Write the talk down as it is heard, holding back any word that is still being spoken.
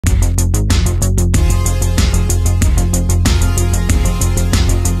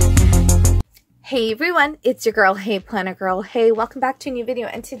Hey everyone, it's your girl, Hey Planner Girl. Hey, welcome back to a new video,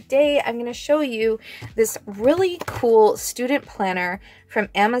 and today I'm going to show you this really cool student planner from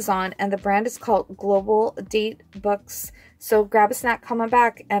Amazon, and the brand is called Global Date Books. So grab a snack, come on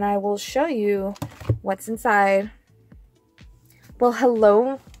back, and I will show you what's inside. Well,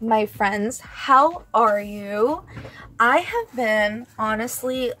 hello my friends, how are you? I have been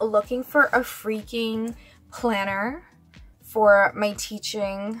honestly looking for a freaking planner for my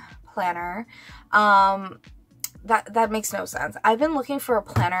teaching planner. That makes no sense. I've been looking for a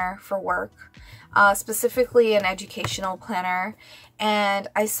planner for work, specifically an educational planner, and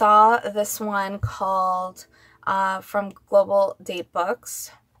I saw this one called from Global Date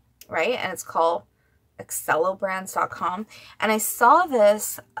Books, right? And it's called excellobrands.com, and I saw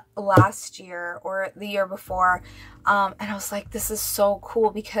this last year or the year before, and I was like, this is so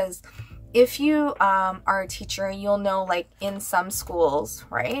cool, because if you are a teacher, you'll know, like, in some schools,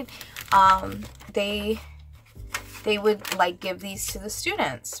 right, they would like give these to the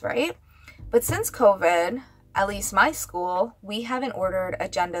students, right? But since COVID, at least my school, we haven't ordered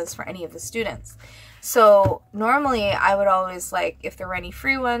agendas for any of the students. So normally I would always, like, if there were any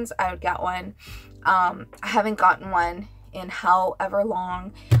free ones, I would get one. I haven't gotten one in however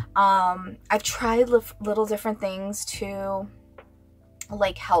long. I've tried little different things to,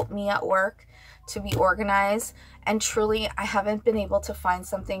 like, help me at work to be organized, and truly I haven't been able to find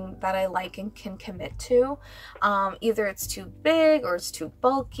something that I like and can commit to. Either it's too big or it's too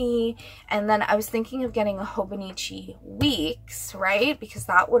bulky. And then I was thinking of getting a Hobonichi Weeks, right, because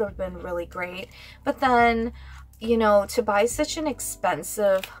that would have been really great. But then, you know, to buy such an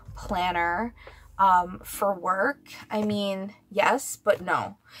expensive planner for work, I mean, yes, but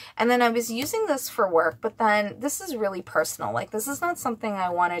no. And then I was using this for work, but then this is really personal. Like, this is not something I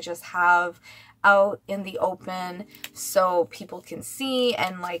want to just have out in the open so people can see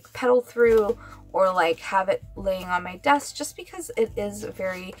and, like, pedal through, or, like, have it laying on my desk, just because it is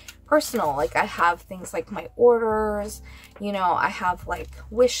very personal. Like, I have things like my orders, you know, I have, like,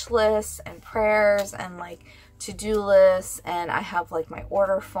 wish lists and prayers and, like, to-do lists, and I have, like, my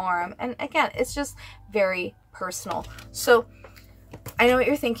order form, and again, it's just very personal. So I know what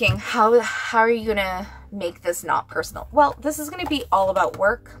you're thinking, how are you gonna make this not personal? Well, this is gonna be all about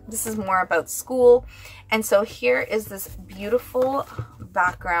work. This is more about school. And so here is this beautiful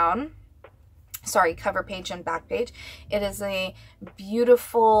background, sorry, cover page and back page. It is a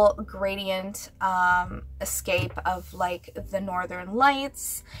beautiful gradient escape of, like, the northern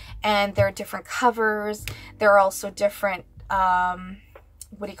lights, and there are different covers. There are also different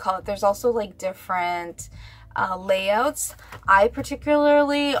what do you call it, there's also, like, different layouts. I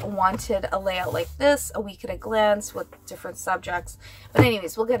particularly wanted a layout like this, a week at a glance, with different subjects. But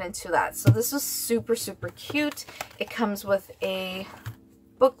anyways, we'll get into that. So this is super, super cute. It comes with a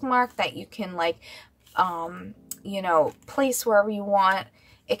bookmark that you can, like, you know, place wherever you want.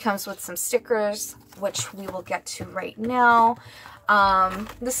 It comes with some stickers, which we will get to right now.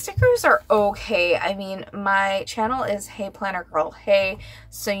 The stickers are okay. I mean, my channel is Hey Planner Girl Hey,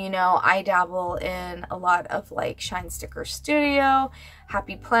 so, you know, I dabble in a lot of, like, Shine Sticker Studio,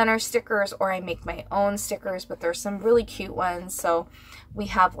 Happy Planner stickers, or I make my own stickers, but there's some really cute ones. So we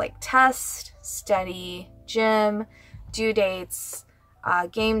have, like, test, study, gym, due dates,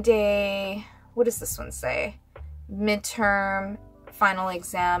 game day, what does this one say? Midterm, final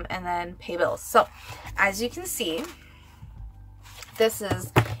exam, and then pay bills. So as you can see, this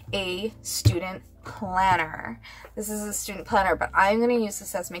is a student planner. This is a student planner, but I'm going to use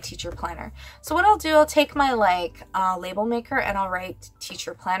this as my teacher planner. So what I'll do, I'll take my, like, label maker, and I'll write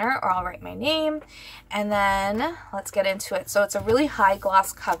teacher planner, or I'll write my name, and then let's get into it. So it's a really high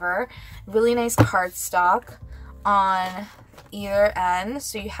gloss cover, really nice cardstock on either end.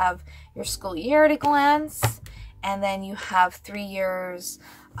 So you have your school year at a glance, and then you have 3 years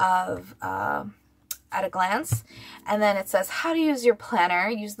of at a glance, and then it says how to use your planner.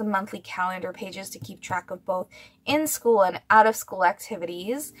 Use the monthly calendar pages to keep track of both in-school and out-of-school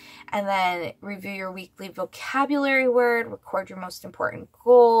activities, and then review your weekly vocabulary word, record your most important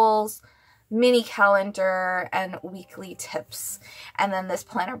goals, mini calendar, and weekly tips. And then this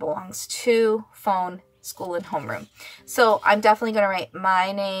planner belongs to phone, school, and homeroom. So I'm definitely going to write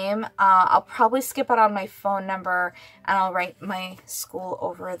my name. I'll probably skip out on my phone number, and I'll write my school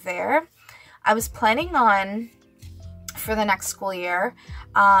over there. I was planning on, for the next school year,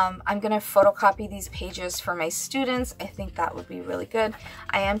 I'm going to photocopy these pages for my students. I think that would be really good.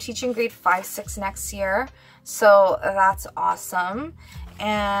 I am teaching grade 5, 6 next year, so that's awesome.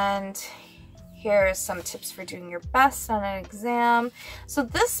 And Here's some tips for doing your best on an exam. So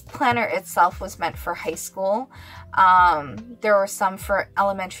this planner itself was meant for high school. There were some for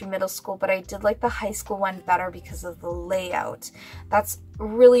elementary, middle school, but I did like the high school one better because of the layout. That's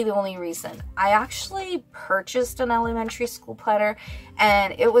really the only reason. I actually purchased an elementary school planner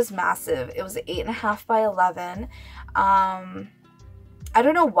and it was massive. It was 8.5 by 11. I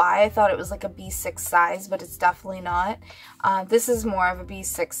don't know why I thought it was like a B6 size, but it's definitely not. This is more of a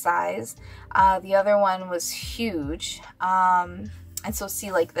B6 size. The other one was huge. And so see,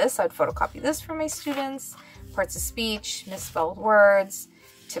 like this, I'd photocopy this for my students. Parts of speech, misspelled words,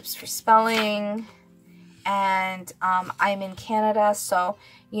 tips for spelling. And I'm in Canada, so,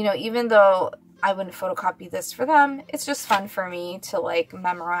 you know, even though I wouldn't photocopy this for them, it's just fun for me to like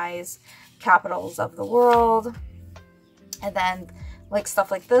memorize capitals of the world. And then like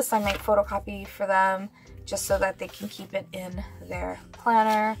stuff like this I might photocopy for them just so that they can keep it in their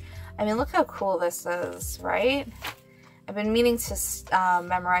planner. I mean, look how cool this is, right? I've been meaning to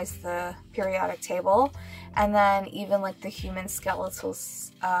memorize the periodic table, and then even like the human skeletal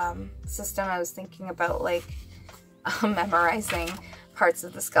system. I was thinking about like memorizing parts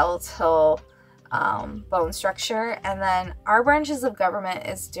of the skeletal bone structure. And then our branches of government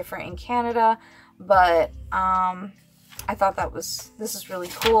is different in Canada, but I thought this is really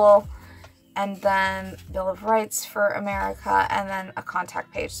cool. And then Bill of Rights for America, and then a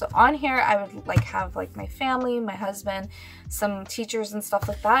contact page. So on here I would like have like my family, my husband, some teachers and stuff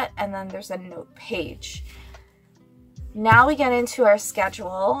like that, and then there's a note page. Now we get into our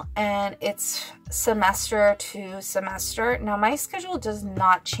schedule, and it's semester to semester. Now my schedule does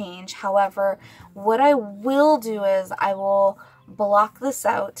not change. However, what I will do is I will block this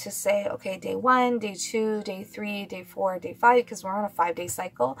out to say, okay, day 1, day 2, day 3, day 4, day 5, because we're on a 5-day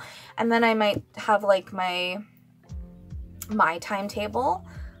cycle. And then I might have like my timetable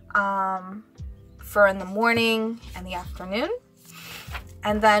for in the morning and the afternoon.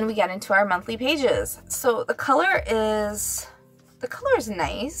 And then we get into our monthly pages. So the color is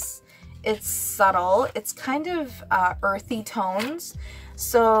nice. It's subtle. It's kind of earthy tones.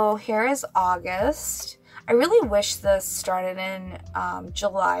 So here is August. I really wish this started in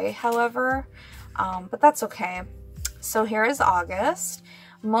July, however, but that's okay. So here is August.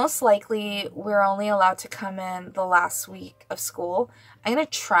 Most likely we're only allowed to come in the last week of school. I'm going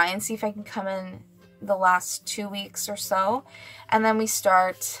to try and see if I can come in the last 2 weeks or so. And then we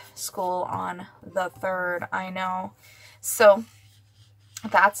start school on the 3rd, I know. So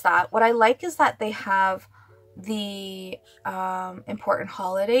that's that. What I like is that they have the important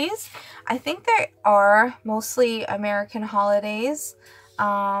holidays. I think they are mostly American holidays.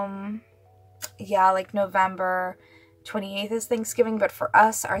 Yeah, like November 28th is Thanksgiving, but for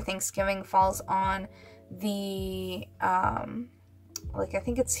us, our Thanksgiving falls on the, like I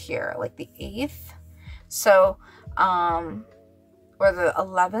think it's here, like the 8th. So, or the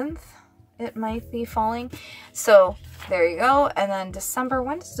 11th, it might be falling. So there you go. And then December,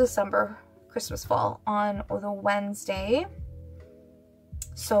 when does December Christmas fall? On the Wednesday.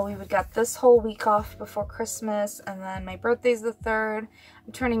 So we would get this whole week off before Christmas, and then my birthday's the 3rd.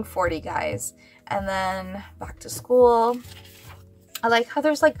 I'm turning 40, guys. And then back to school. I like how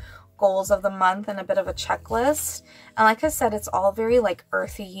there's like goals of the month and a bit of a checklist. And like I said, it's all very like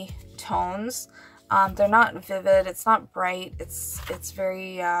earthy tones. They're not vivid, it's not bright, it's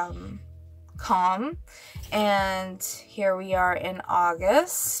very calm. And here we are in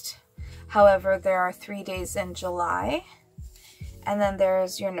August. However, there are 3 days in July. And then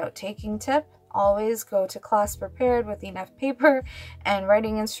there's your note-taking tip. Always go to class prepared with enough paper and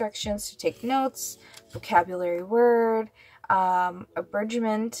writing instructions to take notes, vocabulary word,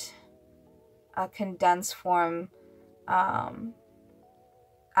 abridgment, a condensed form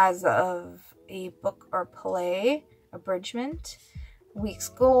as of a book or play, abridgment, week's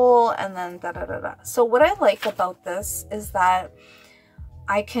goal, and then da-da-da-da. So what I like about this is that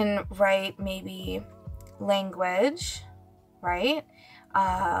I can write maybe language, right?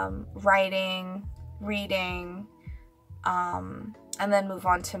 Writing, reading, and then move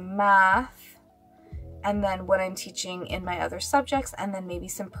on to math, and then what I'm teaching in my other subjects, and then maybe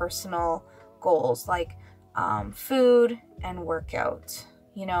some personal goals like food and workout,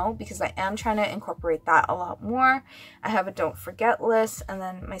 you know, because I am trying to incorporate that a lot more. I have a don't forget list, and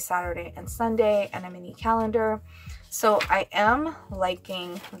then my Saturday and Sunday, and a mini calendar. So I am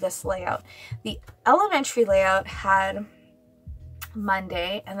liking this layout. The elementary layout had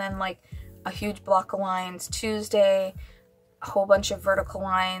Monday, and then like a huge block of lines Tuesday, a whole bunch of vertical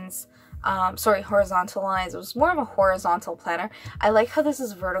lines, sorry, horizontal lines. It was more of a horizontal planner. I like how this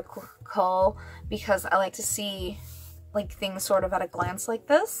is vertical because I like to see like things sort of at a glance like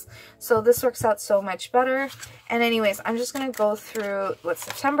this. So this works out so much better. And anyways, I'm just going to go through what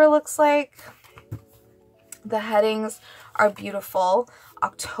September looks like. The headings are beautiful.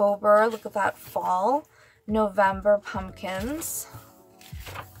 October, look at that, fall. November, pumpkins.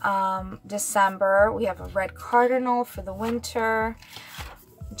 December, we have a red cardinal for the winter.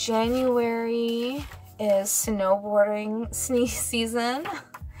 January is snowboarding season.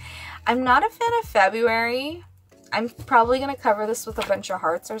 I'm not a fan of February. I'm probably going to cover this with a bunch of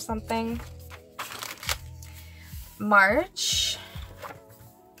hearts or something. March.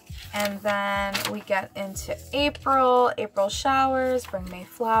 And then we get into April. April showers, bring May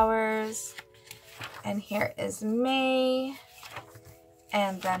flowers. And here is May.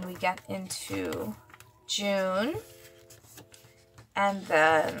 And then we get into June. And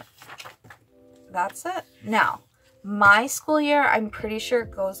then that's it. Now, my school year, I'm pretty sure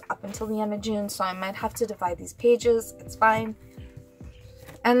it goes up until the end of June, so I might have to divide these pages. It's fine.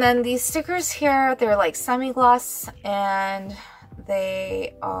 And then these stickers here, they're like semi-gloss, and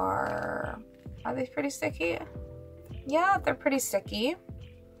they are they pretty sticky? Yeah, they're pretty sticky.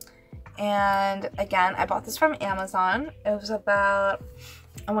 And again, I bought this from Amazon. It was about,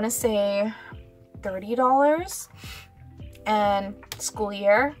 I want to say $30. And school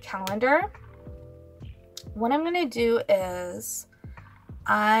year calendar. What I'm going to do is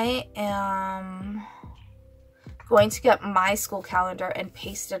I am going to get my school calendar and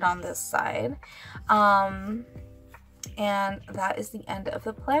paste it on this side. And that is the end of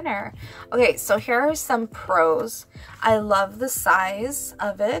the planner. Okay, so here are some pros. I love the size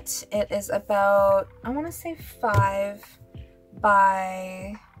of it. It is about, I want to say 5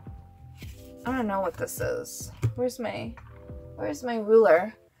 by, I don't know what this is. Where's my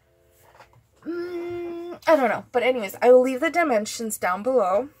ruler? I don't know. But anyways, I will leave the dimensions down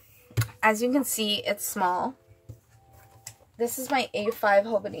below. As you can see, it's small. This is my A5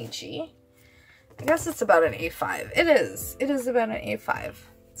 Hobonichi. I guess it's about an A5. It is. It is about an A5.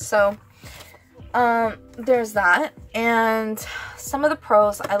 So, there's that. And some of the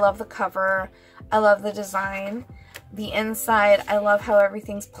pros, I love the cover. I love the design. The inside, I love how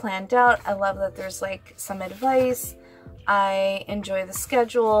everything's planned out. I love that there's like some advice. I enjoy the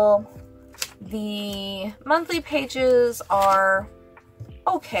schedule. The monthly pages are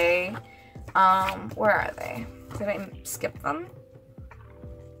okay. Where are they? Did I skip them?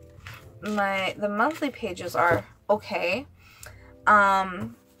 The monthly pages are okay.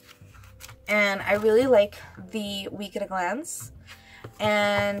 And I really like the week at a glance.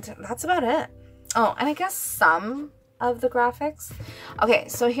 And that's about it. Oh, and I guess some of the graphics. Okay,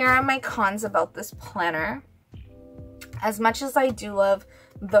 so here are my cons about this planner. As much as I do love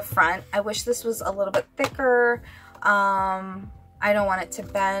the front, I wish this was a little bit thicker. I don't want it to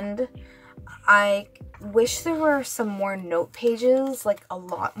bend. I wish there were some more note pages, like a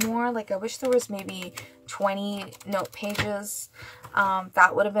lot more. Like I wish there was maybe 20 note pages.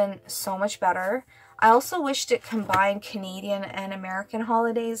 That would have been so much better. I also wished it combined Canadian and American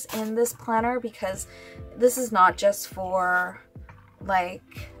holidays in this planner, because this is not just for like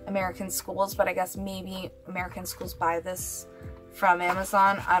American schools, but I guess maybe American schools buy this from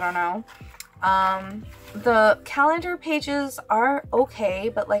Amazon. I don't know. The calendar pages are okay,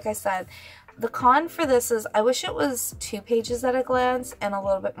 but like I said, the con for this is I wish it was 2 pages at a glance and a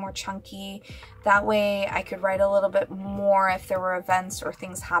little bit more chunky. That way I could write a little bit more if there were events or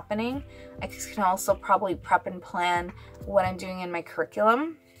things happening. I can also probably prep and plan what I'm doing in my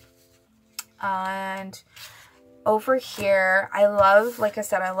curriculum. And over here, I love, like I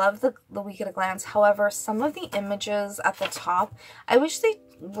said, I love the week at a glance. However, some of the images at the top, I wish they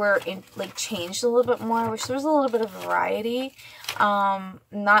were changed a little bit more. I wish there was a little bit of variety.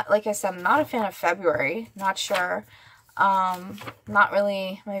 Not, like I said, I'm not a fan of February. Not sure. Not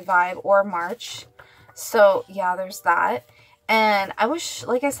really my vibe, or March. So yeah, there's that. And I wish,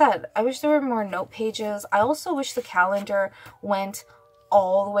 like I said, I wish there were more note pages. I also wish the calendar went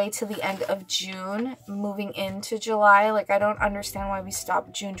all the way to the end of June, moving into July. Like, I don't understand why we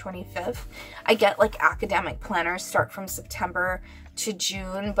stopped June 25th. I get, like, academic planners start from September to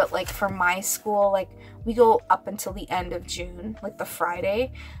June, but, like, for my school, like, we go up until the end of June, like, the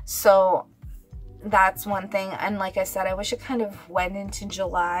Friday. So that's one thing. And like I said, I wish it kind of went into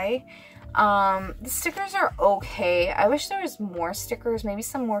July. The stickers are okay. I wish there was more stickers, maybe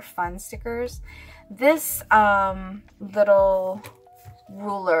some more fun stickers. This little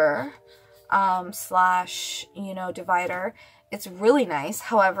ruler slash, you know, divider, it's really nice.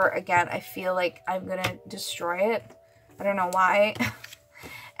 However, again, I feel like I'm gonna destroy it. I don't know why.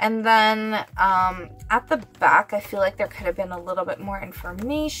 And then at the back, I feel like there could have been a little bit more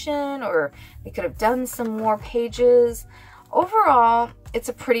information, or they could have done some more pages. Overall, it's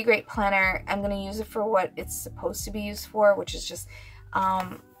a pretty great planner. I'm going to use it for what it's supposed to be used for, which is just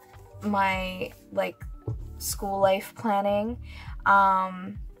my like school life planning.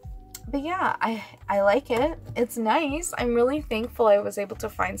 But yeah, I like it. It's nice. I'm really thankful I was able to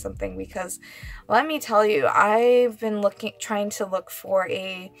find something, because let me tell you, I've been trying to look for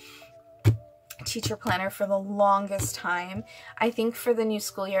a teacher planner for the longest time. I think for the new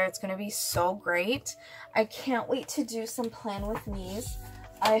school year, it's going to be so great. I can't wait to do some plan with me's.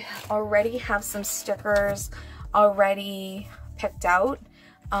 I already have some stickers already picked out.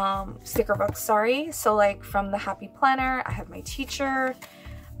 Sticker books, sorry. So like from the Happy Planner, I have my teacher.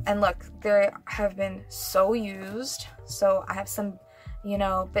 And look, they have been so used. So I have some, you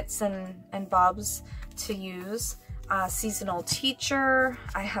know, bits and bobs to use. Seasonal teacher.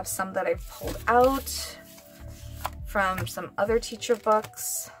 I have some that I've pulled out from some other teacher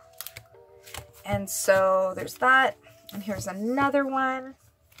books. And so there's that. And here's another one.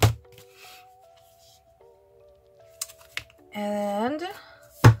 And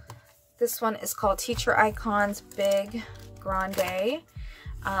this one is called Teacher Icons Big Grande.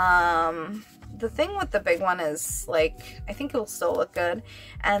 The thing with the big one is, like, I think it will still look good.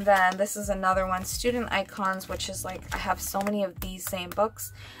 And then this is another one, Student Icons, which is like, I have so many of these same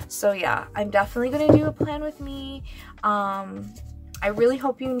books. So yeah, I'm definitely going to do a plan with me. I really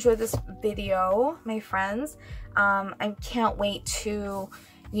hope you enjoyed this video, my friends. I can't wait to,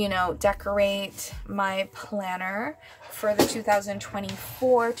 you know, decorate my planner for the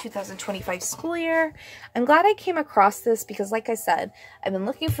 2024-2025 school year. I'm glad I came across this because, like I said, I've been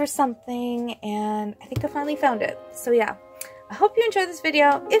looking for something and I think I finally found it. So yeah, I hope you enjoyed this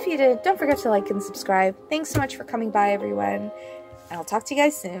video. If you did, don't forget to like and subscribe. Thanks so much for coming by, everyone. And I'll talk to you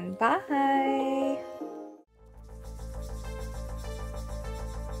guys soon. Bye!